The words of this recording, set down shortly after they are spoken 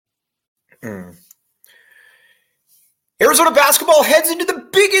Arizona basketball heads into the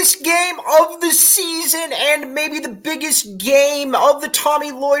biggest game of the season and maybe the biggest game of the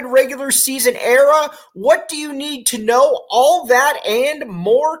Tommy Lloyd regular season era. What do you need to know? All that and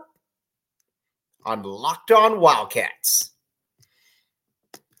more on Locked On Wildcats.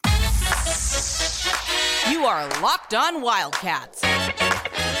 You are Locked On Wildcats,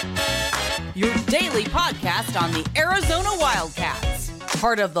 your daily podcast on the Arizona Wildcats.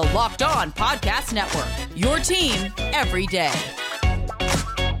 Part of the Locked On Podcast Network, your team every day.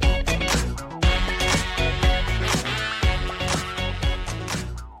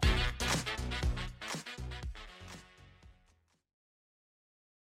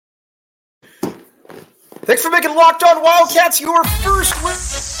 Thanks for making Locked On Wildcats your first win.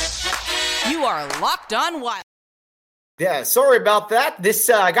 You are Locked On Wildcats. Yeah, sorry about that.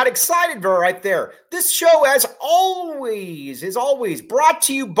 I got excited right there. This show, as always, is always brought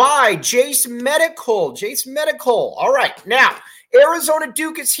to you by Jace Medical. Jace Medical. All right, now, Arizona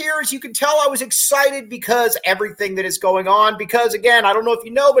Duke is here. As you can tell, I was excited because everything that is going on. Because, again, I don't know if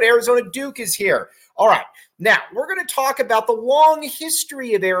you know, but Arizona Duke is here. All right, now, we're going to talk about the long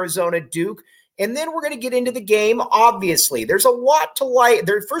history of Arizona Duke. And then we're going to get into the game, obviously. There's a lot to like.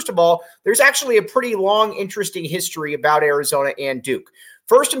 First of all, there's actually a pretty long, interesting history about Arizona and Duke.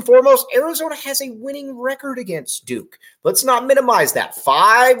 First and foremost, Arizona has a winning record against Duke. Let's not minimize that.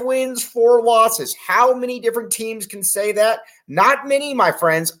 5 wins, 4 losses. How many different teams can say that? Not many, my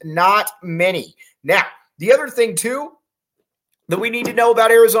friends. Not many. Now, the other thing, too, that we need to know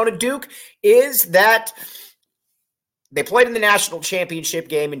about Arizona Duke is that they played in the national championship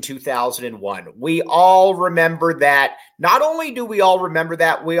game in 2001. We all remember that. Not only do we all remember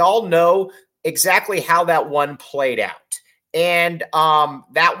that, we all know exactly how that one played out. And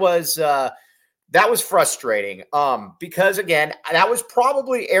that was frustrating because, again, that was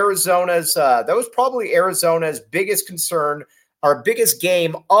probably Arizona's biggest concern or biggest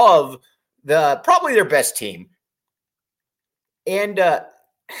game of probably their best team. And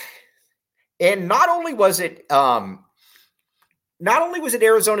not only was it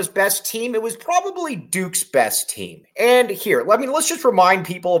Arizona's best team, it was probably Duke's best team. And here, let's just remind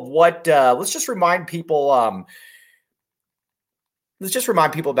people of what. Let's just remind people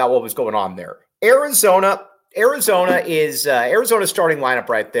about what was going on there. Arizona's starting lineup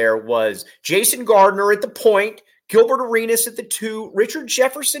right there was Jason Gardner at the point, Gilbert Arenas at the 2, Richard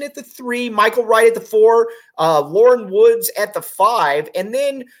Jefferson at the 3, Michael Wright at the 4, Lauren Woods at the 5, and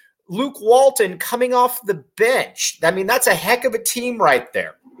then Luke Walton coming off the bench. I mean, that's a heck of a team right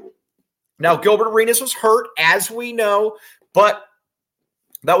there. Now, Gilbert Arenas was hurt, as we know, but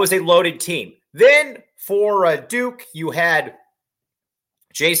that was a loaded team. Then for Duke, you had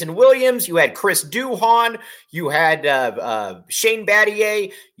Jason Williams, you had Chris Duhon, you had Shane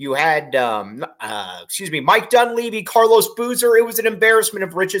Battier, you had Mike Dunleavy, Carlos Boozer. It was an embarrassment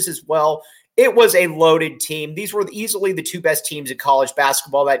of riches as well. It was a loaded team. These were easily the 2 best teams in college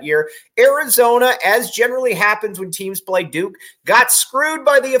basketball that year. Arizona, as generally happens when teams play Duke, got screwed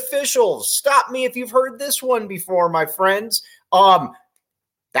by the officials. Stop me if you've heard this one before, my friends.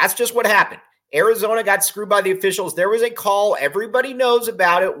 That's just what happened. Arizona got screwed by the officials. There was a call, everybody knows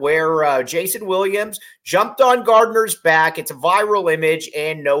about it, where Jason Williams jumped on Gardner's back. It's a viral image,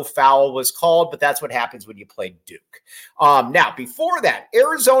 and no foul was called, but that's what happens when you play Duke. Now, before that,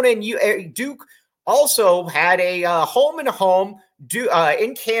 Arizona and Duke also had a home-and-home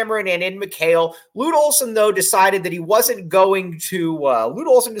in Cameron and in McHale. Lute Olson, though, decided that he wasn't going to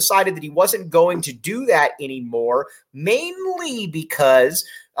do that anymore, mainly because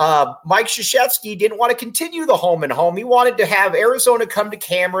Mike Krzyzewski didn't want to continue the home and home. He wanted to have Arizona come to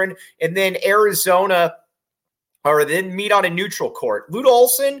Cameron and then then meet on a neutral court. Lute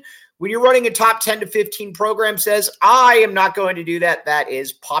Olson, when you're running a top 10 to 15 program, says, I am not going to do that. That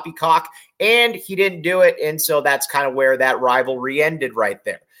is poppycock. And he didn't do it. And so that's kind of where that rivalry ended right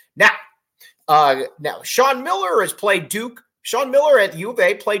there. Now, Sean Miller has played Duke. Sean Miller at U of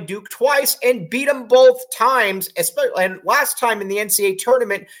A played Duke twice and beat them both times, and last time in the NCAA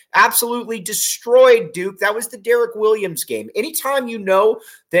tournament, absolutely destroyed Duke. That was the Derek Williams game. Anytime you know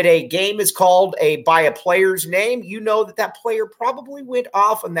that a game is called by a player's name, you know that player probably went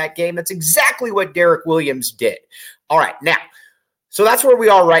off in that game. That's exactly what Derek Williams did. All right, now, so that's where we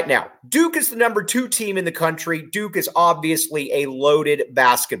are right now. Duke is the number 2 team in the country. Duke is obviously a loaded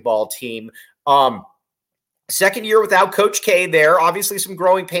basketball team. Second year without Coach K there. Obviously some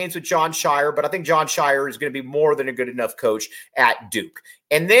growing pains with John Shire, but I think John Shire is going to be more than a good enough coach at Duke.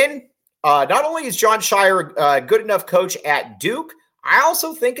 And then not only is John Shire a good enough coach at Duke, I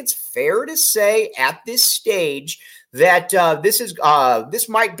also think it's fair to say at this stage that this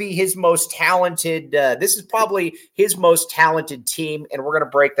might be his most talented. This is probably his most talented team, and we're going to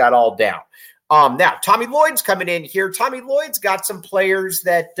break that all down. Now, Tommy Lloyd's coming in here. Tommy Lloyd's got some players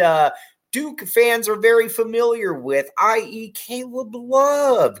that Duke fans are very familiar with, i.e. Caleb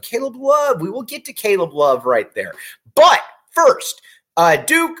Love. Caleb Love. We will get to Caleb Love right there. But first,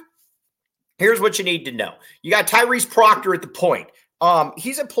 Duke, here's what you need to know. You got Tyrese Proctor at the point.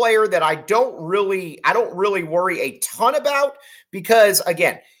 He's a player that I don't really worry a ton about because,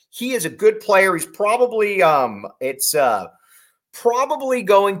 again, he is a good player. He's probably probably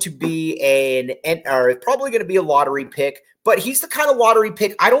going to be a lottery pick, but he's the kind of lottery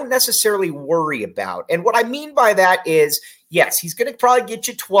pick I don't necessarily worry about. And what I mean by that is, yes, he's going to probably get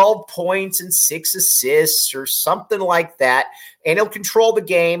you 12 points and 6 assists or something like that, and he'll control the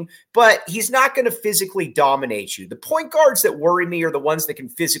game, but he's not going to physically dominate you. The point guards that worry me are the ones that can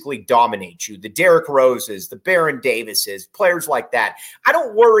physically dominate you, the Derrick Roses, the Baron Davises, players like that. I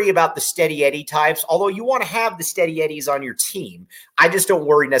don't worry about the steady Eddie types, although you want to have the steady Eddies on your team. I just don't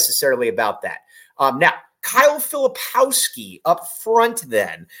worry necessarily about that. Now, Kyle Filipowski up front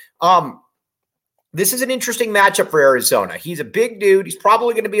then. This is an interesting matchup for Arizona. He's a big dude. He's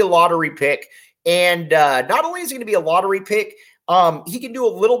probably going to be a lottery pick. And not only is he going to be a lottery pick, he can do a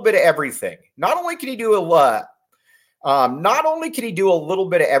little bit of everything. Not only can he do a little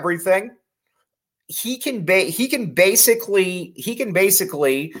bit of everything, he can basically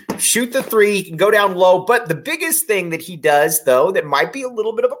shoot the three. He can go down low. But the biggest thing that he does, though, that might be a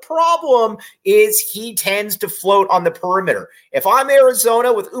little bit of a problem is he tends to float on the perimeter. If I'm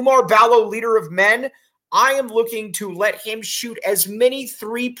Arizona with Umar Ballo, leader of men, I am looking to let him shoot as many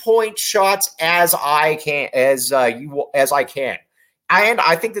 3-point shots as I can, and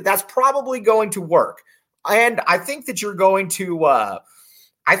I think that that's probably going to work. And I think that you're going to.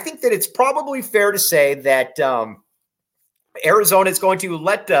 I think that it's probably fair to say that Arizona is going to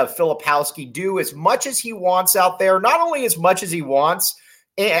let Filipowski do as much as he wants out there. Not only as much as he wants,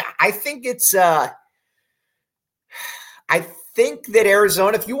 I think it's. I think that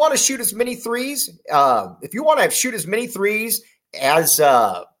Arizona, if you want to shoot as many threes, as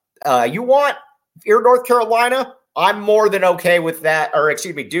you want, here in North Carolina, I'm more than okay with that. Or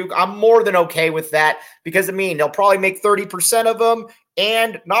excuse me, Duke, I'm more than okay with that because, they'll probably make 30% of them.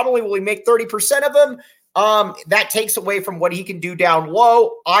 And not only will he make 30% of them, that takes away from what he can do down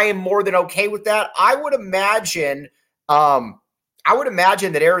low. I am more than okay with that. I would imagine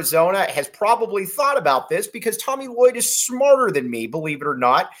that Arizona has probably thought about this because Tommy Lloyd is smarter than me, believe it or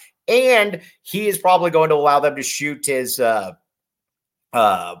not. And he is probably going to allow them to shoot his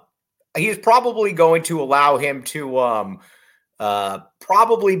he is probably going to allow him to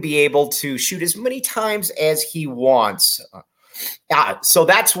probably be able to shoot as many times as he wants. So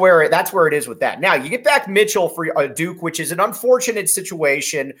that's where it is with that. Now you get back Mitchell for Duke, which is an unfortunate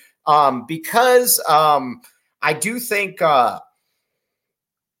situation because I do think that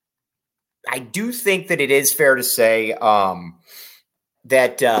it is fair to say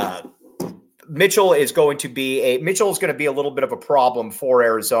that Mitchell is going to be a little bit of a problem for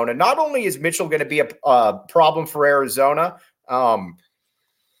Arizona. Not only is Mitchell going to be a problem for Arizona,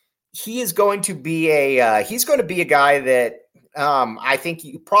 he's going to be a guy that I think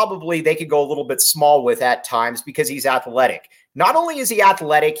they could go a little bit small with at times because he's athletic. Not only is he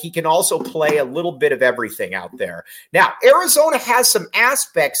athletic, he can also play a little bit of everything out there. Now, Arizona has some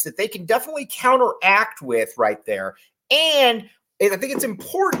aspects that they can definitely counteract with right there. And I think it's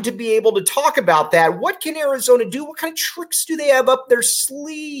important to be able to talk about that. What can Arizona do? What kind of tricks do they have up their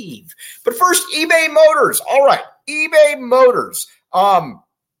sleeve? But first, eBay Motors. All right, eBay Motors.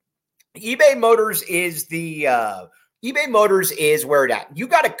 eBay Motors is where it at. You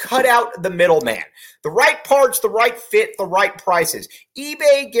got to cut out the middleman. The right parts, the right fit, the right prices.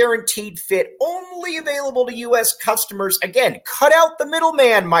 eBay guaranteed fit, only available to U.S. customers. Again, cut out the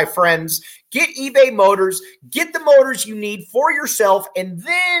middleman, my friends. Get eBay Motors. Get the motors you need for yourself, and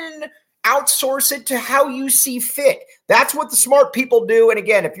then outsource it to how you see fit. That's what the smart people do. And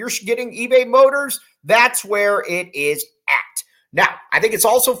again, if you're getting eBay Motors, that's where it is at. Now, I think it's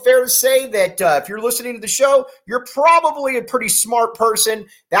also fair to say that if you're listening to the show, you're probably a pretty smart person.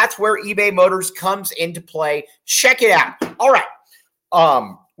 That's where eBay Motors comes into play. Check it out. All right.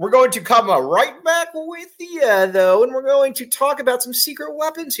 We're going to come right back with you, though, and we're going to talk about some secret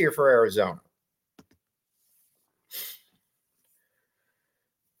weapons here for Arizona.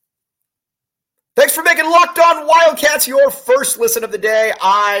 Thanks for making Locked On Wildcats your first listen of the day.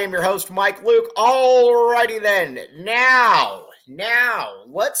 I am your host, Mike Luke. All righty then. Now,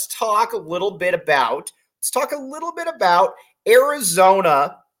 let's talk a little bit about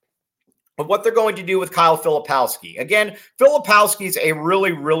Arizona, of what they're going to do with Kyle Filipowski. Again, Filipowski is a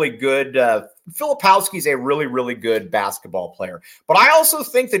really, really good basketball player. But I also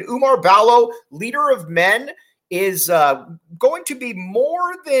think that Umar Ballo, leader of men, is going to be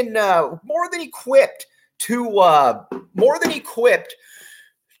more than equipped to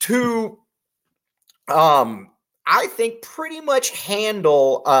I think pretty much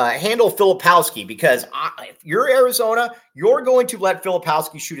handle Filipowski, because if you're Arizona, you're going to let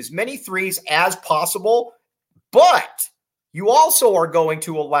Filipowski shoot as many threes as possible, but you also are going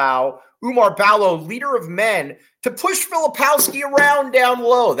to allow Umar Ballo, leader of men, to push Filipowski around down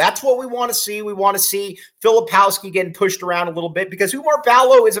low. That's what we want to see. We want to see Filipowski getting pushed around a little bit, because Umar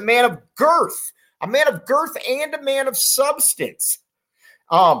Ballo is a man of girth and a man of substance.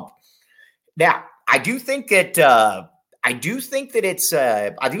 Now, I do think it's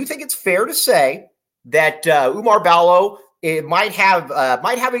fair to say that Umar Ballo might have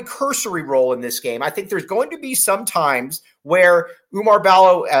a cursory role in this game. I think there's going to be some times where Umar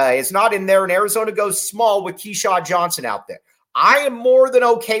Ballo is not in there and Arizona goes small with Keyshawn Johnson out there. I am more than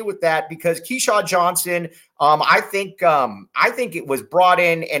okay with that, because Keyshawn Johnson, I think it was brought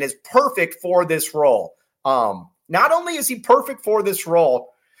in and is perfect for this role. Not only is he perfect for this role,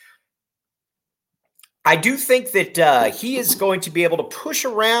 I do think that he is going to be able to push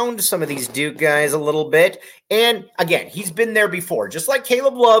around some of these Duke guys a little bit. And again, he's been there before. Just like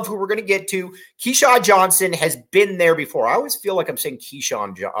Caleb Love, who we're going to get to, Keyshawn Johnson has been there before. I always feel like I'm saying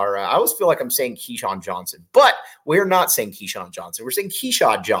Keyshawn Johnson, but we're not saying Keyshawn Johnson. We're saying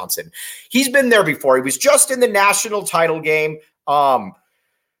Keyshawn Johnson. He's been there before. He was just in the national title game.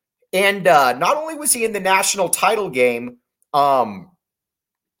 And not only was he in the national title game,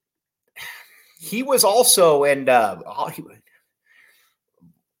 he was also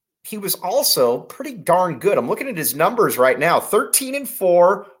he was also pretty darn good. I'm looking at his numbers right now,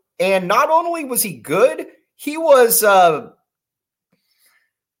 13-4, and not only was he good, he was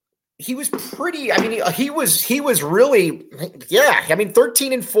pretty. I mean, he was really, yeah. I mean,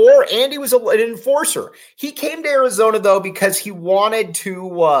 13-4, and he was an enforcer. He came to Arizona though because he wanted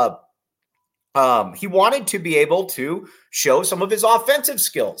to be able to show some of his offensive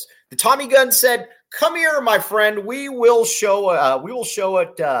skills. The Tommy gun said, "Come here, my friend. We will show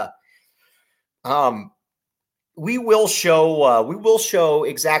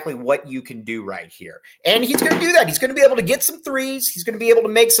exactly what you can do right here." And he's going to do that. He's going to be able to get some threes. He's going to be able to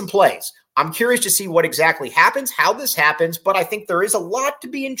make some plays. I'm curious to see what exactly happens, how this happens, but I think there is a lot to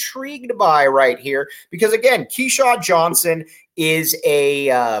be intrigued by right here, because again, Keyshawn Johnson is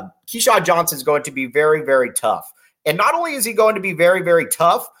going to be very, very tough. And not only is he going to be very, very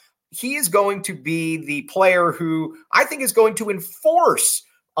tough, he is going to be the player who I think is going to enforce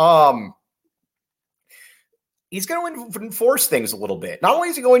he's going to enforce things a little bit. Not only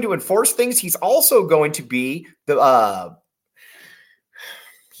is he going to enforce things, he's also going to be the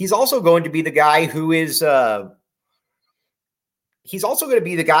guy who is he's also going to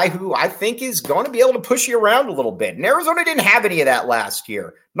be the guy who I think is going to be able to push you around a little bit. And Arizona didn't have any of that last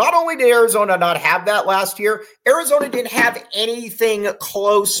year. Not only did Arizona not have that last year, Arizona didn't have anything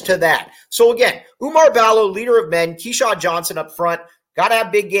close to that. So again, Umar Ballo, leader of men, Keyshawn Johnson up front, got to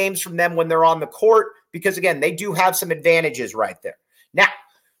have big games from them when they're on the court, because again, they do have some advantages right there. Now,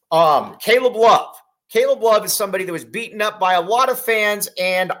 Caleb Love. Caleb Love is somebody that was beaten up by a lot of fans,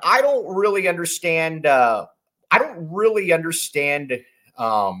 and I don't really understand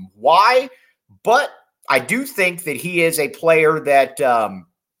why, but I do think that he is a player that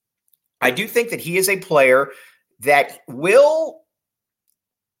will.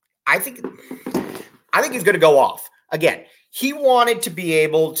 I think he's going to go off again. He wanted to be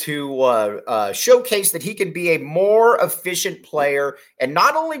able to showcase that he could be a more efficient player. And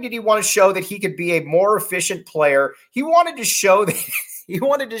not only did he want to show that he could be a more efficient player, he wanted to show that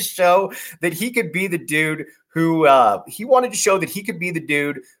he could be the dude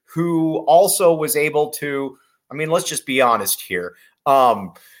who also was able to, I mean, let's just be honest here.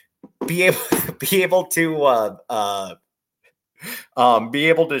 Be able to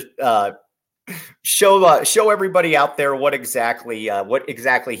show everybody out there what exactly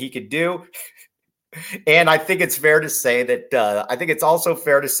he could do. And I think it's fair to say that I think it's also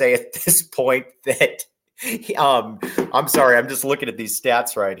fair to say at this point that I'm sorry, I'm just looking at these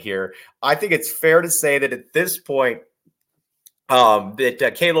stats right here. I think it's fair to say that at this point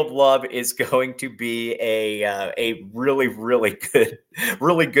that Caleb Love is going to be a really, really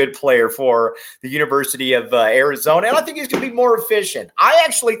good player for the University of Arizona. And I think he's going to be more efficient. I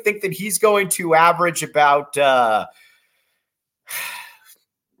actually think that he's going to average about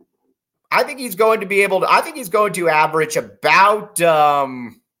I think he's going to be able to. I think he's going to average about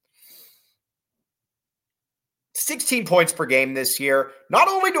 16 points per game this year. Not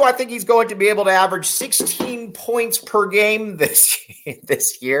only do I think he's going to be able to average 16 points per game this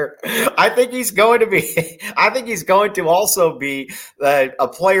year, I think he's going to be. I think he's going to also be a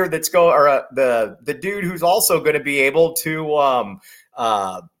player that's the dude who's also going to be able to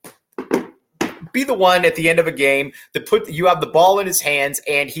be the one at the end of a game that you have the ball in his hands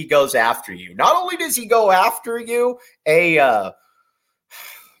and he goes after you. Not only does he go after you, I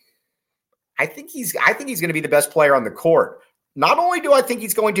think he's going to be the best player on the court. Not only do I think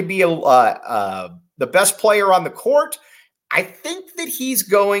he's going to be the best player on the court, I think that he's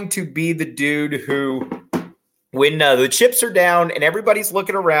going to be the dude who, when the chips are down and everybody's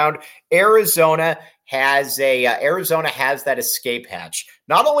looking around, Arizona has that escape hatch.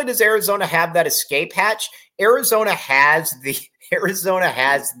 Not only does Arizona have that escape hatch, Arizona has the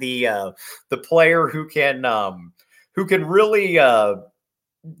player who can really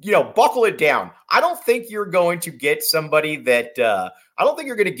buckle it down. I don't think you're going to get somebody that I don't think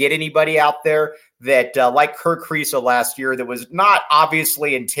you're going to get anybody out there that like Kirk Kriisa last year that was not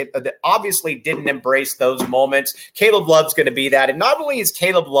obviously that obviously didn't embrace those moments. Caleb Love's going to be that, and not only is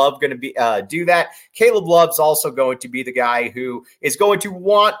Caleb Love going to be do that, Caleb Love's also going to be the guy who is going to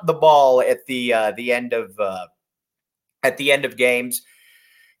want the ball at the end of games,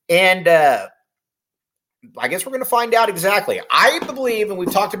 and I guess we're going to find out exactly. I believe, and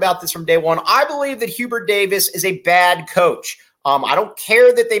we've talked about this from day one, I believe that Hubert Davis is a bad coach. I don't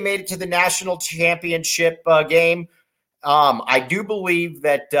care that they made it to the national championship game. I do believe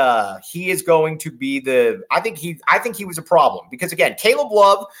that he is going to be I think he was a problem because, again, Caleb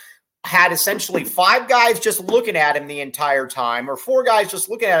Love had essentially 5 guys just looking at him the entire time, or 4 guys just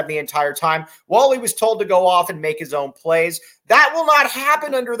looking at him the entire time while he was told to go off and make his own plays. That will not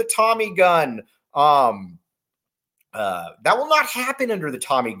happen under the Tommy gun. That will not happen under the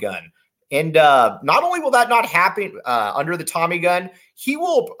Tommy gun. And not only will that not happen under the Tommy gun, he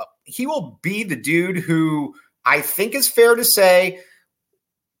will be the dude who I think is fair to say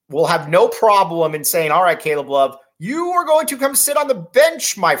will have no problem in saying, all right, Caleb Love, you are going to come sit on the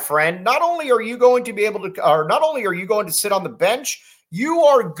bench, my friend. Not only are you going to sit on the bench, you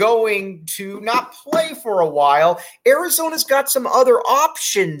are going to not play for a while. Arizona's got some other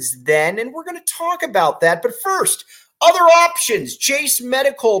options then, and we're going to talk about that. But first, other options, Jace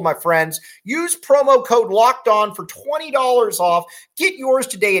Medical, my friends. Use promo code LOCKEDON for $20 off. Get yours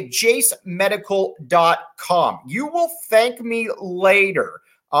today at jacemedical.com. You will thank me later.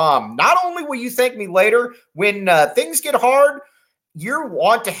 Not only will you thank me later, when things get hard, you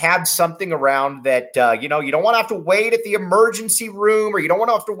want to have something around that, you don't want to have to wait at the emergency room, or you don't want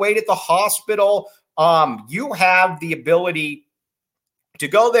to have to wait at the hospital. You have the ability to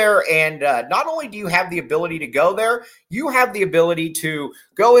go there, and not only do you have the ability to go there, you have the ability to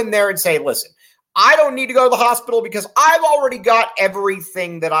go in there and say, listen, I don't need to go to the hospital because I've already got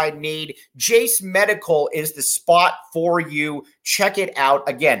everything that I need. Jace Medical is the spot for you. Check it out.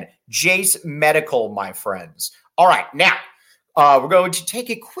 Again, Jace Medical, my friends. All right, now we're going to take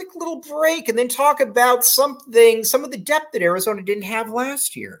a quick little break and then talk about some of the depth that Arizona didn't have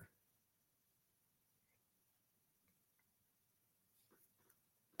last year.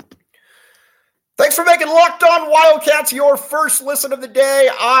 Thanks for making Locked On Wildcats your first listen of the day.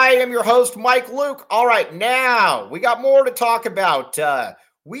 I am your host, Mike Luke. All right, now we got more to talk about.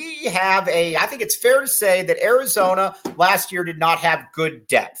 We have I think it's fair to say that Arizona last year did not have good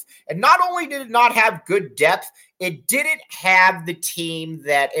depth. And not only did it not have good depth, it didn't have the team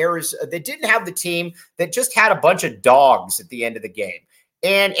that just had a bunch of dogs at the end of the game.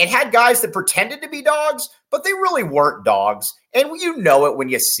 And it had guys that pretended to be dogs, but they really weren't dogs. And you know it when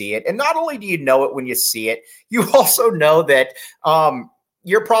you see it. And not only do you know it when you see it, you also know that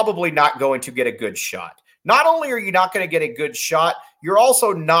you're probably not going to get a good shot. Not only are you not going to get a good shot, you're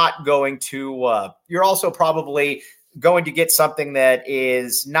also not going to. You're also probably going to get something that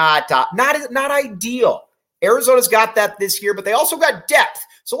is not ideal. Arizona's got that this year, but they also got depth.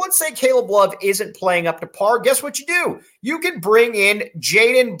 So let's say Caleb Love isn't playing up to par. Guess what you do? You can bring in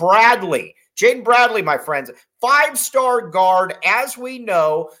Jaden Bradley. Jaden Bradley, my friends, 5-star guard, as we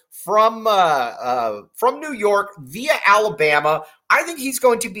know, from New York via Alabama. I think he's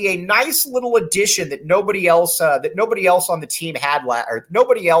going to be a nice little addition that nobody else on the team had or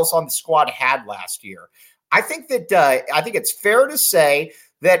nobody else on the squad had last year. I think it's fair to say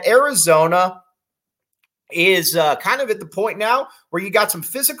that Arizona is kind of at the point now where you got some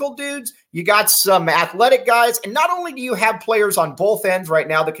physical dudes, you got some athletic guys, and not only do you have players on both ends right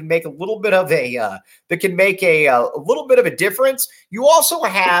now that can make a little bit of a little bit of a difference, you also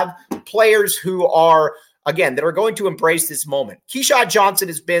have players who are, again, that are going to embrace this moment. Keyshawn Johnson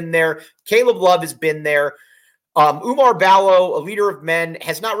has been there. Caleb Love has been there. Umar Ballo, a leader of men,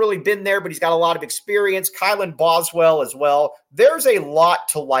 has not really been there, but he's got a lot of experience. Kylan Boswell as well. There's a lot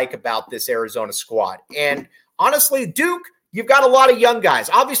to like about this Arizona squad. And honestly, Duke, you've got a lot of young guys.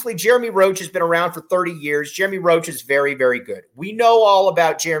 Obviously, Jeremy Roach has been around for 30 years. Jeremy Roach is very, very good. We know all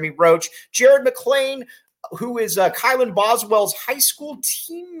about Jeremy Roach. Jared McClain, who is Kylan Boswell's high school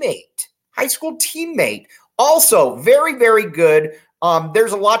teammate, also very, very good.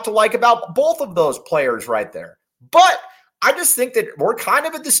 There's a lot to like about both of those players right there. But I just think that we're kind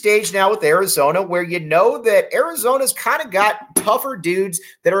of at the stage now with Arizona where you know that Arizona's kind of got tougher dudes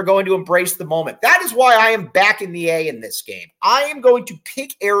that are going to embrace the moment. That is why I am backing the A in this game. I am going to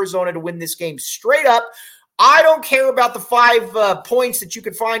pick Arizona to win this game straight up. I don't care about the 5 points that you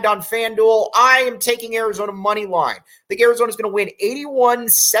can find on FanDuel. I am taking Arizona money line. I think Arizona's going to win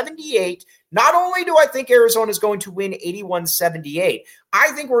 81-78. Not only do I think Arizona is going to win 81-78,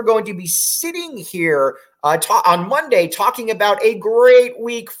 I think we're going to be sitting here on Monday talking about a great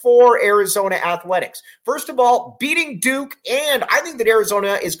week for Arizona athletics. First of all, beating Duke, and I think that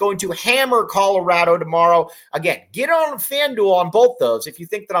Arizona is going to hammer Colorado tomorrow. Again, get on FanDuel on both those. If you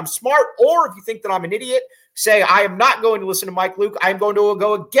think that I'm smart or if you think that I'm an idiot, say I am not going to listen to Mike Luke. I am going to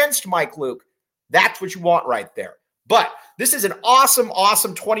go against Mike Luke. That's what you want right there. But this is an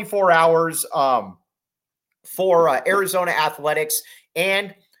awesome 24 hours for Arizona athletics,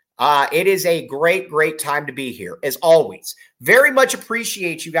 and it is a great time to be here, as always. Very much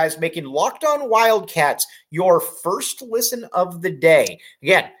appreciate you guys making Locked On Wildcats your first listen of the day.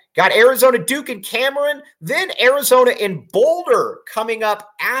 Again, got Arizona, Duke, and Cameron, then Arizona and Boulder coming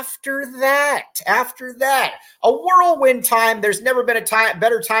up after that. A whirlwind time. There's never been a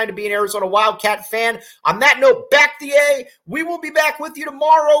better time to be an Arizona Wildcat fan. On that note, back the A. We will be back with you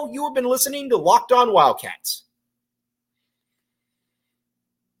tomorrow. You have been listening to Locked On Wildcats.